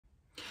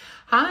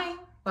Hi,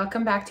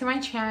 welcome back to my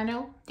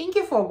channel. Thank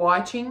you for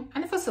watching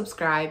and for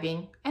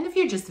subscribing. And if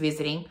you're just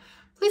visiting,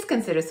 please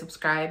consider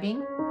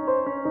subscribing.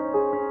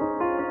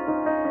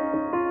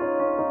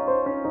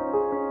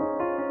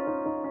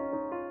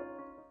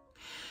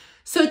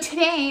 So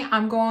today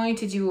I'm going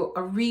to do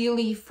a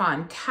really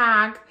fun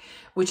tag,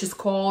 which is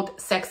called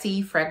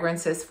Sexy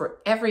Fragrances for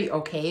Every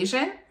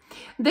Occasion.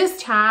 This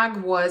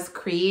tag was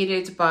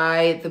created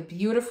by the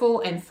beautiful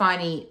and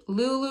funny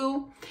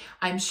Lulu.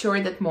 I'm sure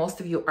that most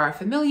of you are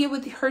familiar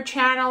with her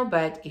channel,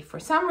 but if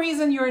for some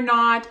reason you're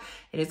not,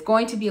 it is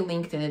going to be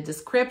linked in the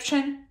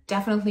description.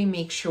 Definitely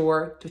make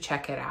sure to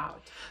check it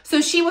out.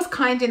 So she was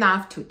kind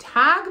enough to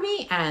tag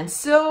me, and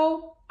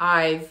so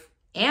I've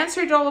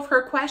answered all of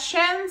her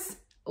questions.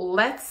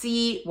 Let's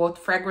see what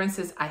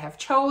fragrances I have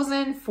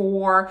chosen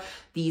for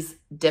these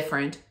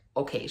different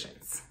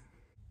occasions.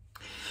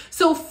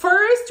 So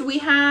first we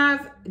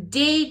have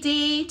day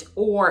date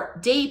or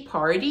day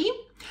party.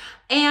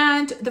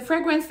 And the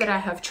fragrance that I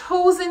have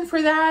chosen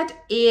for that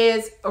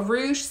is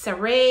Rouge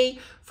Saray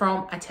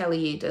from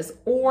Atelier des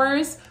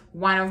Ors,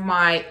 one of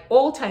my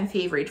all-time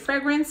favorite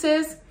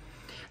fragrances.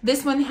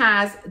 This one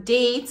has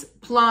dates,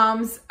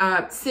 plums,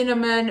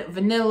 cinnamon,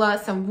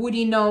 vanilla, some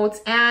woody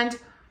notes, and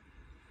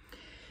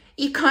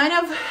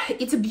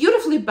it's a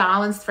beautifully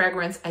balanced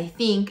fragrance. I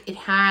think it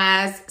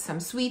has some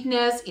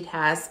sweetness, it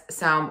has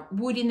some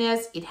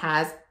woodiness, it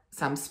has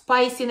some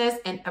spiciness,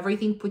 and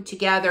everything put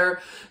together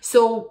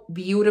so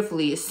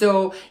beautifully.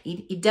 So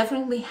it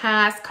definitely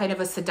has kind of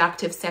a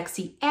seductive,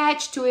 sexy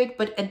edge to it,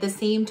 but at the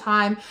same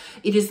time,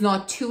 it is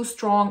not too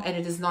strong and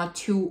it is not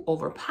too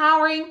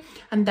overpowering.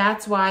 And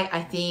that's why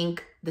I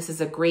think this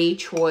is a great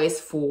choice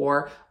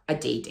for a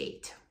day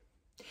date.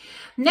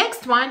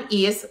 Next one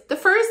is the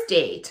first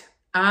date.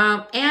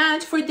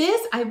 And for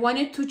this, I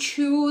wanted to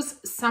choose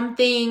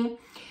something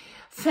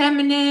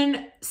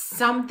feminine,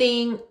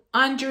 something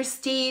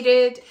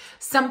understated,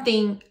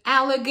 something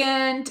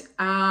elegant,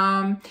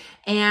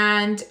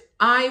 and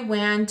I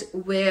went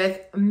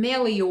with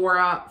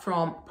Meliora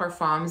from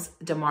Parfums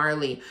de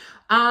Marly.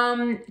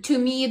 To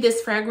me,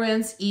 this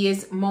fragrance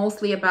is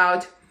mostly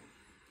about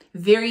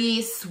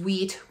very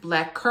sweet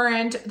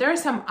blackcurrant. There are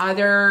some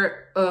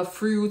other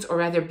fruits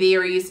or other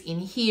berries in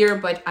here,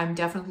 but I'm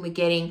definitely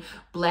getting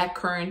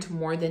blackcurrant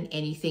more than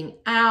anything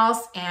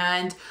else.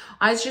 And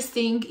I just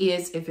think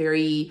is a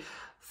very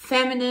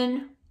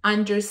feminine,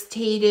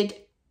 understated,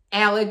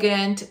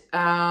 elegant,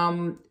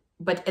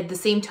 but at the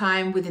same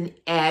time with an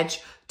edge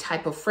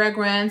type of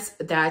fragrance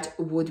that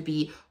would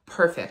be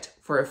perfect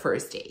for a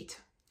first date.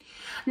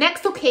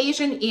 Next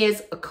occasion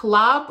is a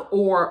club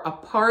or a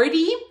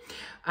party.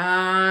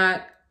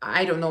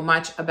 I don't know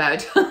much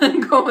about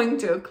going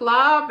to a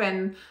club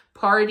and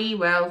party.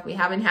 Well, we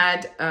haven't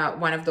had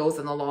one of those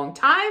in a long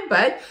time,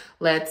 but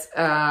let's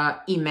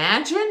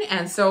imagine.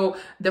 And so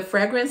the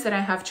fragrance that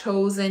I have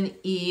chosen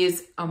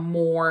is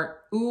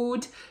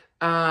Amouroud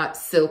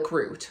Silk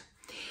Root.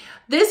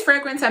 This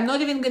fragrance, I'm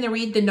not even going to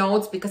read the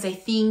notes because I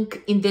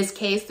think in this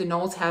case, the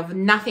notes have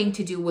nothing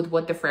to do with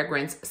what the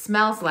fragrance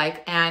smells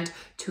like. And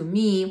to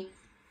me,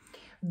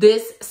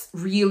 this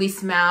really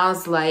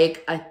smells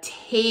like a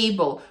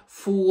table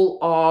full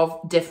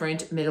of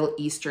different Middle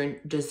Eastern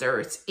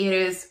desserts. It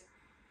is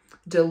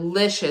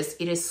delicious,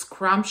 it is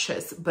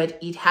scrumptious, but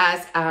it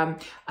has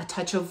a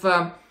touch of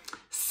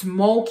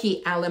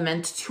smoky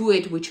element to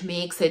it, which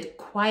makes it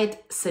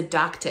quite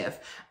seductive.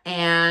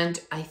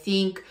 And I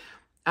think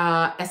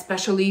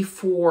especially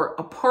for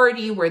a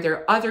party where there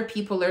are other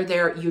people are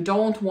there, you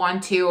don't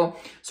want to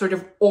sort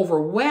of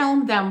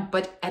overwhelm them,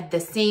 but at the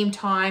same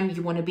time,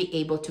 you want to be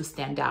able to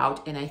stand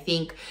out. And I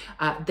think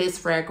this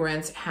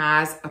fragrance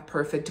has a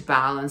perfect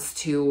balance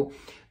to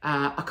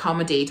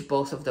accommodate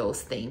both of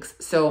those things.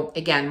 So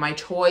again, my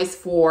choice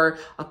for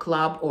a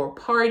club or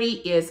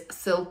party is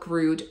Silk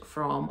Root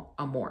from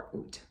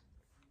Amouroud.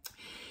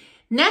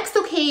 Next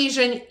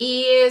occasion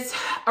is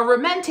a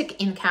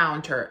romantic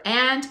encounter,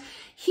 and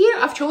here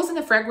I've chosen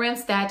a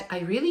fragrance that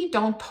I really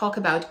don't talk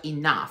about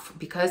enough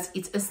because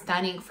it's a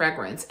stunning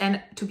fragrance. And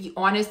to be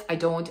honest, I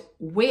don't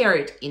wear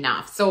it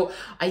enough. So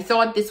I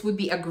thought this would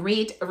be a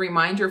great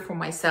reminder for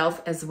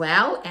myself as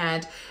well.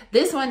 And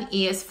this one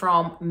is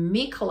from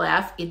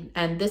Micallef,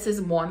 and this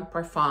is Mon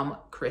Parfum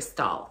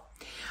Cristal.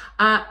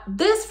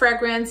 This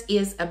fragrance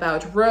is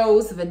about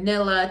rose,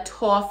 vanilla,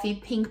 toffee,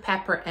 pink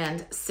pepper,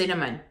 and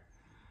cinnamon.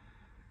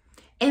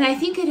 And I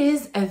think it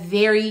is a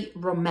very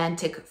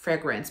romantic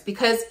fragrance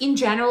because in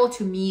general,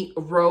 to me,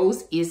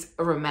 rose is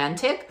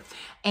romantic.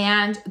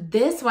 And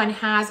this one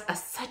has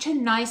such a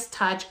nice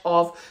touch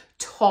of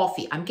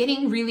toffee. I'm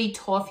getting really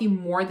toffee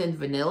more than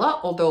vanilla,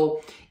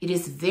 although it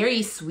is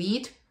very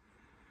sweet.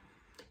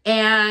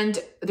 And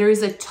there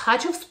is a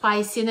touch of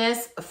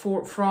spiciness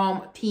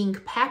from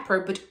pink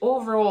pepper, but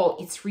overall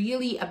it's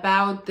really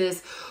about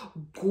this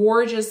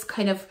gorgeous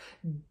kind of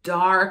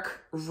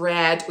dark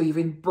red or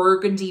even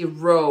burgundy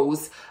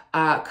rose,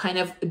 kind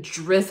of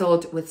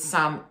drizzled with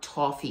some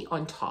toffee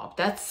on top.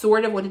 That's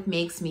sort of what it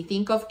makes me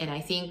think of. And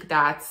I think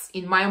that's,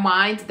 in my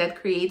mind, that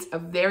creates a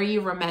very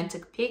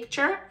romantic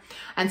picture.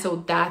 And so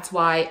that's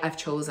why I've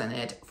chosen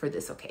it for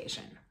this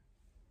occasion.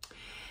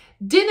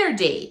 Dinner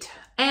date.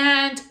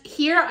 And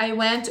here I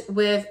went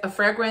with a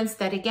fragrance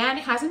that, again,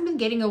 hasn't been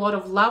getting a lot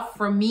of love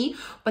from me,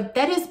 but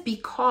that is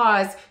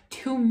because,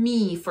 to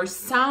me, for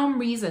some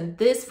reason,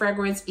 this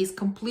fragrance is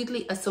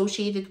completely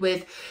associated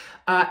with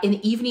an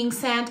evening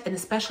scent, and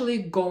especially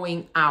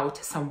going out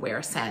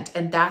somewhere scent.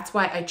 And that's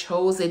why I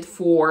chose it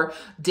for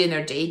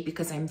dinner date,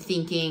 because I'm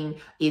thinking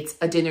it's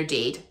a dinner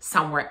date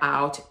somewhere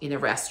out in a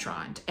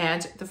restaurant.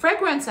 And the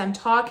fragrance I'm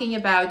talking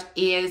about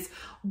is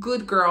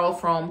Good Girl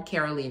from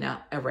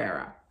Carolina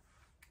Herrera.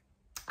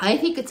 I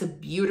think it's a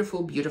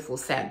beautiful, beautiful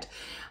scent.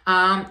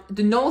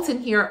 The notes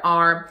in here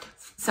are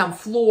some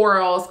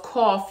florals,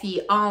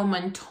 coffee,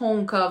 almond,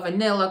 tonka,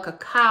 vanilla,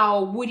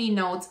 cacao, woody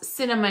notes,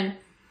 cinnamon.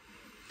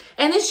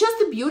 And it's just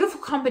a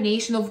beautiful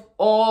combination of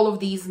all of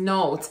these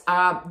notes.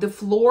 The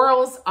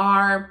florals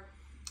are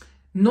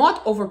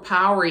not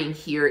overpowering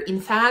here. In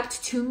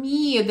fact, to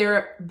me,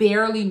 they're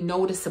barely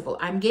noticeable.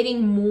 I'm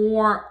getting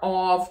more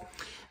of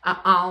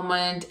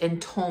almond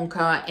and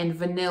tonka and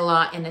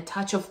vanilla and a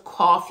touch of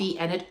coffee,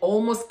 and it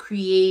almost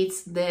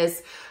creates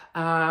this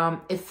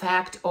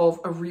effect of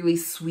a really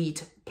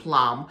sweet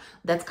plum.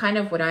 That's kind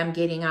of what I'm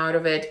getting out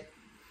of it.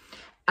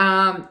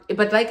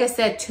 But like I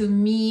said, to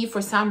me,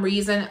 for some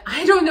reason,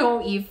 I don't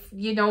know if,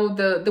 you know,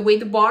 the way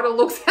the bottle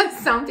looks has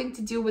something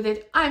to do with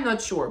it. I'm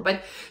not sure.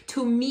 But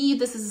to me,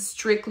 this is a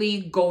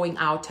strictly going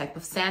out type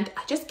of scent.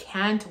 I just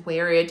can't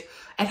wear it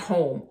at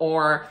home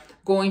or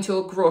going to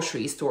a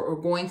grocery store or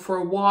going for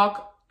a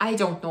walk. I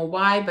don't know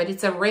why, but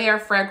it's a rare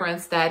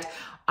fragrance that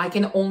I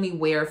can only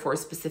wear for a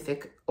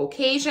specific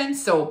occasion.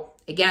 So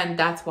again,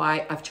 that's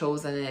why I've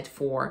chosen it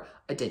for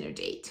a dinner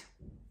date.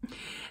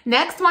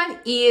 Next one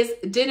is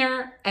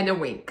Dinner and a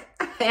Wink.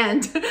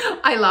 And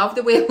I love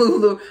the way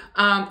Lulu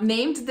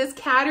named this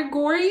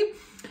category.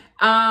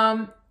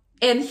 And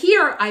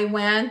here I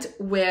went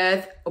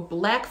with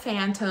Black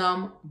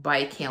Phantom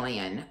by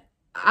Kilian.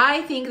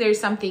 I think there's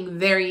something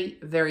very,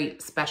 very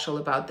special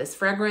about this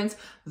fragrance.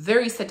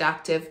 Very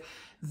seductive,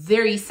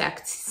 very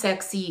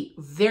sexy,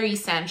 very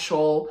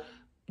sensual,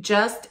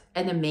 just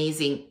an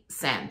amazing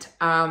scent.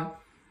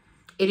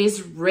 It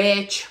is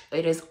rich,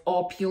 it is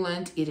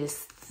opulent, it is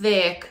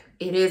thick,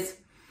 it is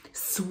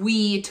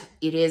sweet,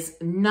 it is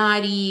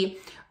nutty.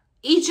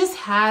 It just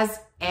has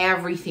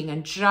everything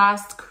and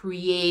just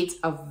creates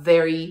a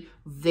very,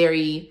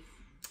 very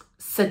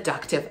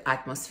seductive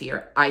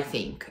atmosphere, I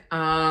think.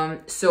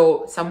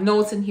 So some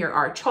notes in here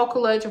are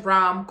chocolate,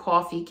 rum,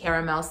 coffee,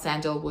 caramel,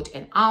 sandalwood,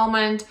 and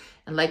almond.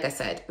 And like I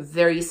said,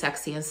 very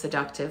sexy and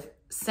seductive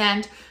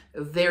scent,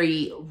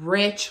 very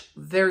rich,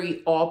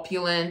 very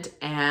opulent.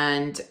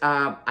 And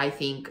I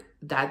think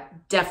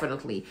that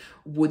definitely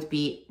would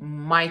be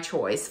my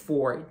choice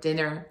for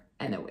Dinner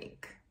and a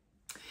Wink.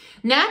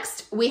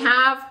 Next, we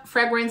have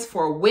fragrance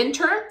for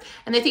winter.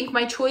 And I think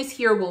my choice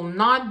here will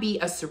not be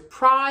a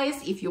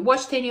surprise if you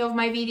watched any of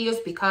my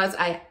videos, because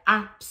I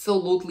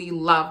absolutely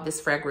love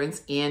this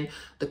fragrance in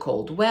the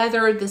cold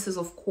weather. This is,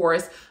 of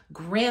course,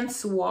 Grand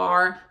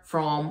Soir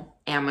from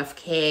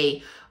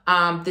MFK.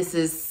 This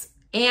is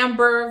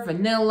amber,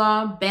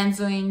 vanilla,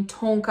 benzoin,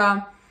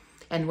 tonka.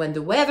 And when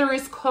the weather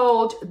is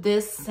cold,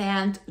 this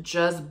scent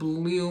just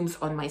blooms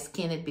on my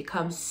skin. It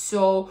becomes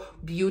so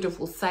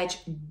beautiful, such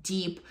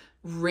deep,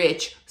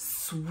 rich,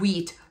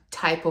 sweet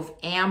type of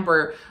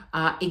amber.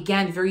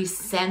 Again, very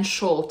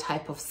sensual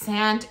type of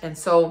scent. And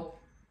so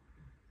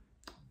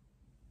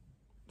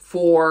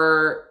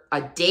for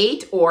a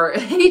date or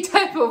any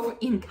type of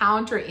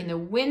encounter in the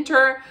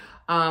winter,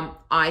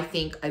 I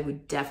think I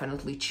would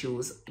definitely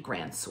choose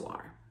Grand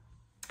Soir.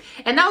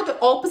 And now the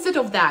opposite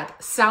of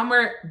that,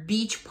 summer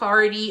beach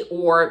party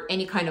or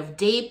any kind of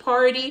day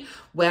party.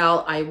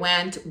 Well, I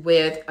went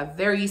with a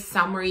very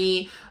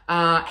summery,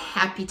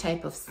 happy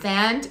type of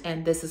scent,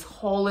 and this is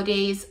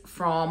Holidays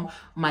from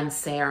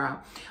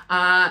Mancera.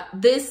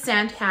 This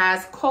scent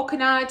has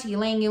coconut,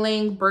 ylang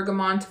ylang,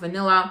 bergamot,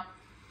 vanilla,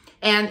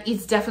 and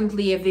it's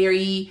definitely a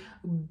very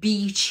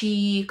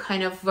beachy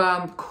kind of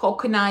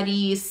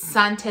coconutty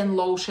suntan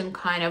lotion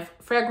kind of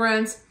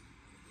fragrance.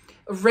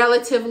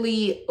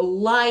 Relatively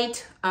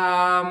light.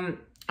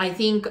 I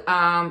think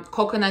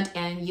coconut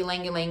and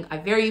ylang ylang are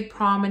very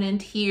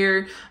prominent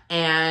here.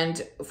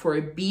 And for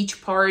a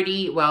beach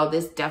party, well,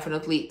 this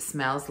definitely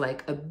smells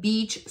like a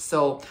beach.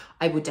 So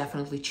I would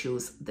definitely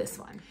choose this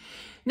one.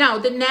 Now,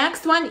 the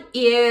next one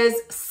is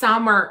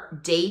summer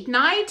date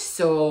night.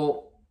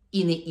 So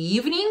in the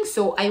evening.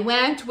 So I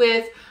went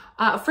with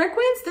A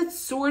fragrance that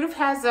sort of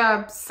has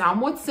a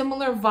somewhat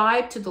similar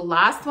vibe to the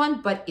last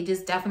one, but it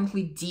is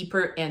definitely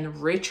deeper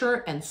and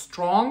richer and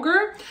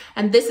stronger.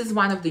 And this is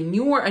one of the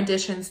newer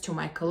additions to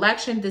my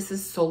collection. This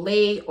is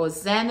Soleil or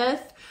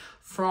Zenith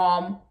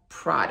from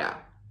Prada.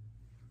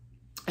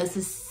 This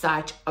is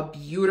such a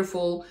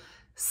beautiful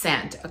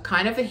scent, a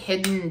kind of a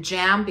hidden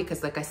gem,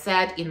 because like I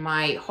said in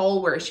my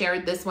haul where I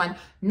shared this one,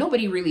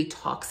 nobody really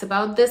talks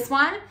about this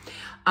one.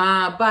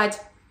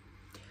 But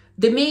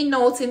the main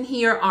notes in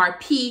here are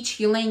peach,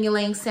 ylang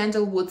ylang,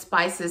 sandalwood,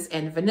 spices,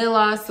 and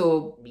vanilla.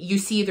 So you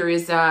see there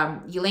is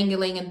ylang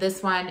ylang in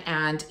this one,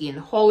 and in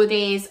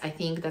Holidays, I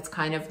think that's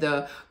kind of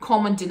the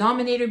common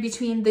denominator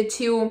between the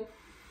two.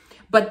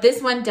 But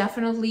this one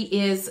definitely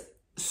is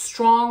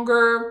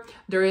stronger.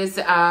 There is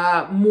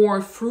more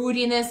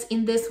fruitiness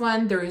in this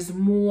one. There is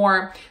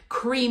more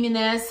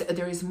creaminess.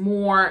 There is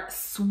more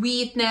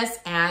sweetness,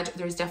 and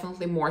there's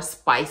definitely more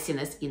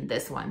spiciness in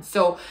this one.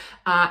 So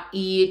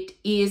it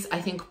is,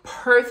 I think,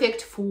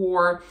 perfect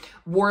for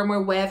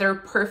warmer weather,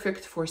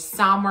 perfect for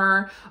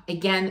summer.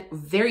 Again,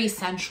 very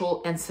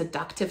sensual and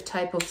seductive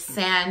type of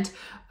scent.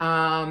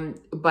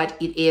 But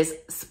it is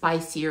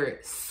spicier,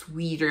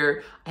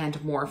 sweeter,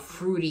 and more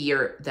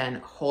fruitier than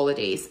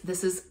Holidays.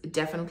 This is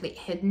definitely a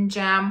hidden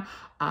gem.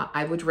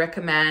 I would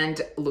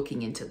recommend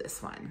looking into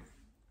this one.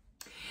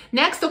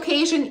 Next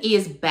occasion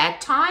is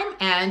bedtime,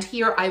 and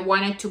here I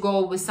wanted to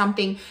go with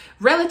something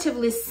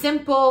relatively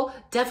simple,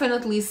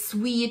 definitely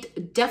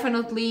sweet,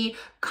 definitely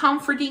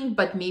comforting,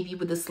 but maybe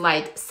with a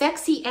slight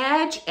sexy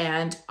edge.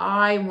 And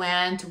I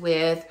went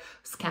with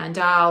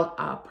Scandal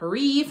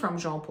Paris from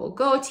Jean-Paul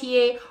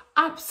Gaultier.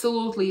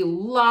 Absolutely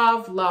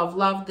love, love,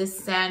 love this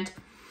scent.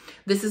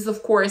 This is,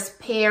 of course,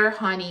 pear,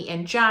 honey,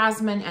 and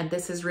jasmine, and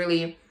this is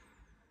really,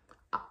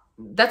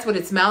 that's what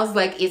it smells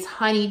like. It's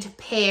honeyed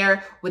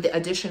pear with the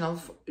addition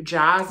of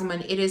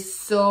jasmine. It is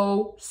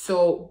so,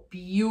 so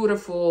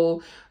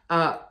beautiful,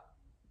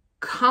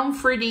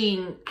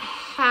 comforting,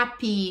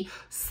 happy,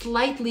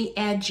 slightly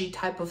edgy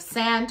type of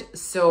scent.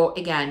 So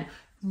again,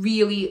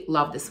 really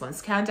love this one.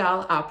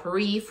 Scandal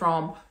Paris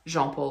from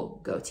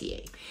Jean-Paul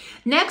Gaultier.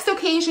 Next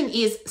occasion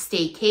is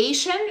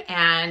staycation.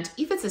 And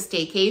if it's a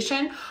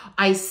staycation,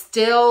 I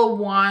still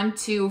want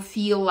to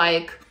feel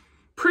like,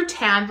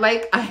 pretend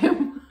like I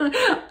am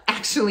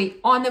actually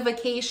on a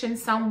vacation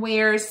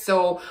somewhere.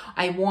 So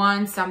I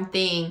want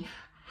something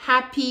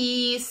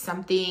happy,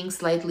 something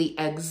slightly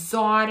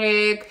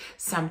exotic,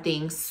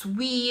 something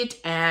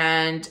sweet.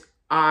 And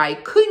I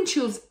couldn't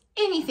choose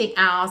anything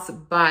else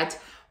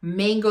but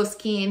Mango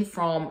Skin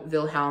from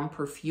Vilhelm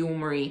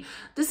Perfumery.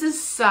 This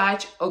is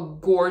such a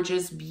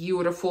gorgeous,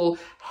 beautiful,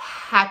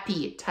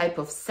 happy type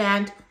of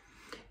scent.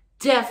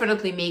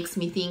 Definitely makes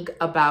me think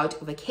about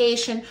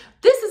vacation.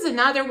 This is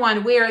another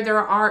one where there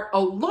are a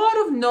lot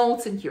of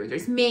notes in here.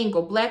 There's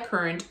mango,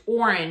 blackcurrant,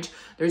 orange,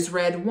 there's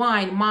red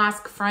wine,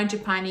 musk,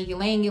 frangipani,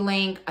 ylang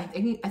ylang. I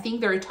think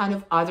there are a ton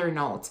of other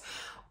notes.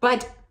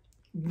 But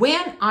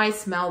when I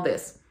smell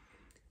this,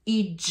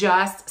 it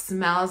just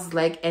smells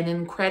like an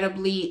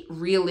incredibly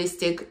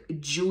realistic,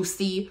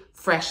 juicy,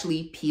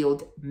 freshly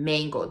peeled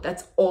mango.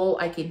 That's all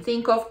I can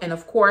think of. And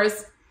of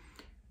course,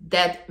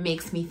 that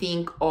makes me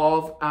think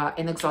of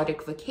an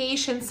exotic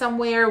vacation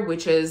somewhere,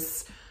 which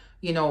is,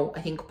 you know, I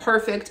think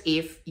perfect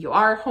if you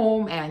are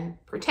home and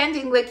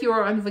pretending like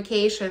you're on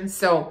vacation.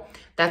 So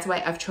that's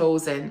why I've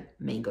chosen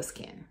Mango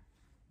Skin.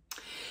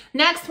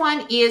 Next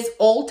one is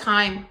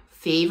all-time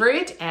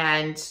favorite,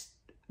 and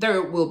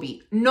there will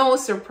be no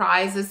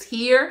surprises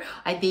here.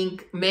 I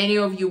think many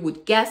of you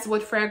would guess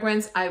what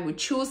fragrance I would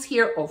choose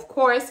here. Of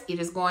course, it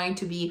is going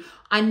to be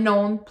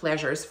Unknown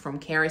Pleasures from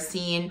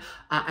Kerosene.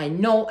 I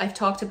know I've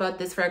talked about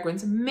this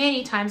fragrance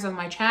many times on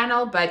my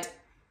channel, but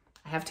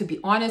I have to be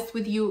honest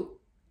with you.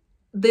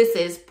 This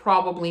is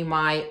probably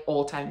my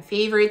all-time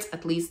favorite.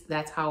 At least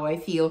that's how I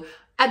feel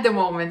at the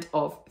moment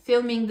of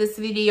filming this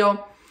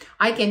video.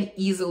 I can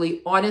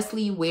easily,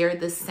 honestly wear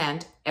this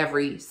scent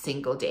every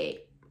single day.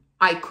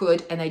 I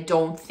could, and I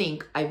don't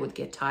think I would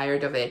get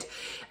tired of it.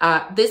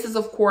 This is,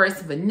 of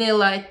course,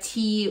 vanilla,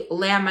 tea,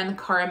 lemon,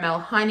 caramel,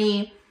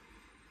 honey.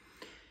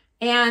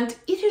 And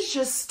it is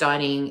just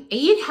stunning.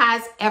 It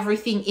has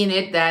everything in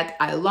it that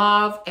I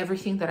love,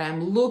 everything that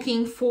I'm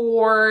looking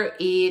for.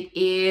 It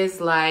is,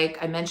 like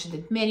I mentioned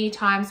it many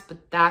times,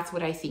 but that's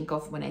what I think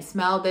of when I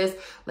smell this,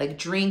 like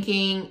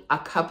drinking a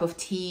cup of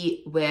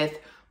tea with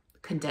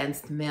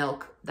condensed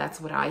milk.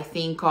 That's what I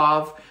think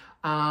of.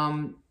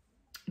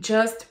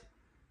 Just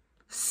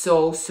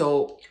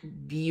so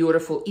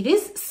beautiful. It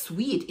is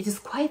sweet. It is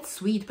quite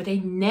sweet, but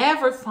I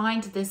never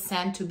find this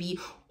scent to be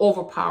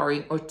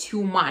overpowering or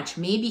too much.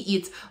 Maybe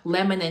it's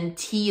lemon and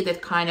tea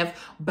that kind of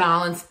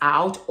balance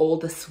out all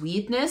the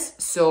sweetness.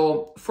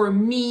 So for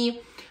me,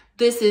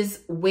 this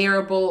is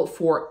wearable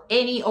for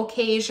any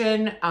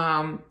occasion,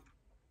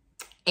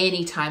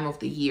 any time of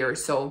the year.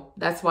 So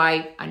that's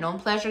why Unknown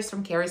Pleasures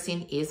from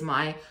Kerosene is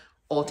my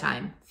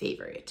all-time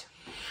favorite.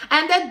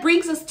 And that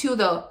brings us to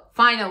the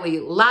finally,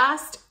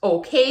 last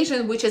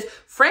occasion, which is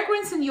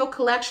fragrance in your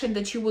collection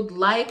that you would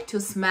like to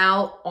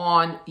smell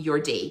on your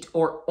date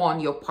or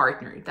on your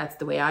partner. That's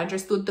the way I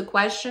understood the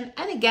question.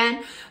 And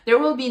again, there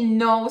will be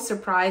no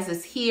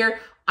surprises here.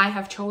 I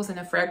have chosen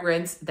a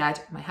fragrance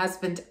that my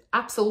husband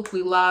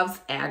absolutely loves,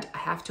 and I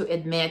have to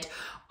admit,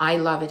 I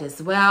love it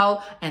as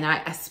well, and I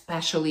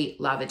especially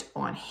love it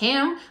on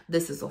him.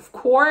 This is, of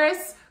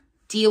course,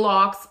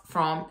 Delox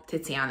from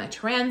Tiziana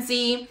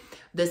Terenzi.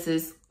 This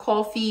is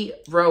Coffee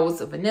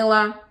Rose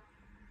Vanilla.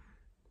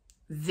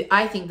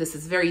 I think this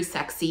is very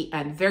sexy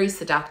and very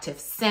seductive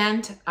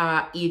scent.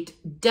 It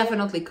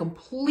definitely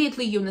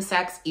completely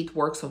unisex. It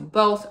works on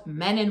both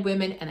men and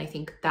women, and I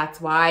think that's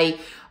why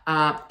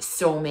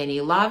so many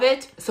love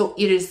it. So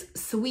it is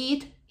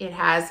sweet. It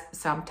has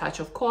some touch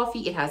of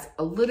coffee. It has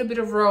a little bit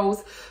of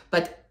rose,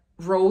 but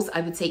rose,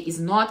 I would say, is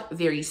not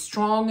very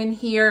strong in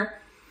here.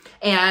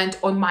 And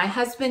on my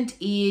husband,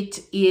 it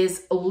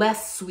is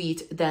less sweet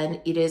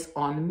than it is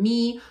on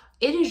me.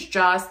 It is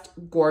just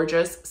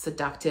gorgeous,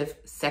 seductive,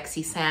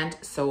 sexy scent.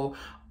 So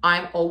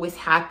I'm always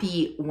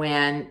happy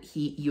when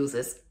he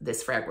uses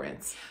this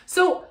fragrance.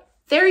 So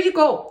there you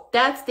go.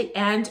 That's the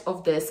end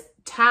of this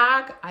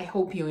tag. I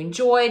hope you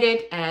enjoyed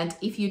it. And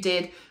if you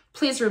did,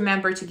 please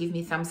remember to give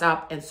me a thumbs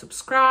up and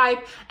subscribe.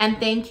 And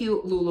thank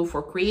you, Lulu,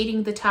 for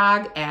creating the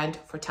tag and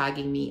for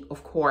tagging me,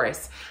 of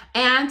course.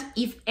 And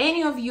if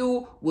any of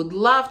you would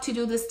love to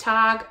do this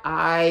tag,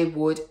 I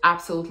would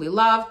absolutely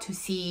love to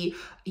see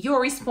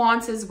your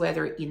responses,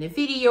 whether in a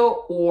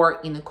video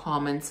or in the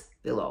comments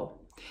below.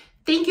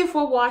 Thank you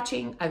for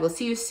watching. I will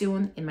see you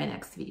soon in my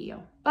next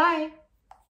video. Bye.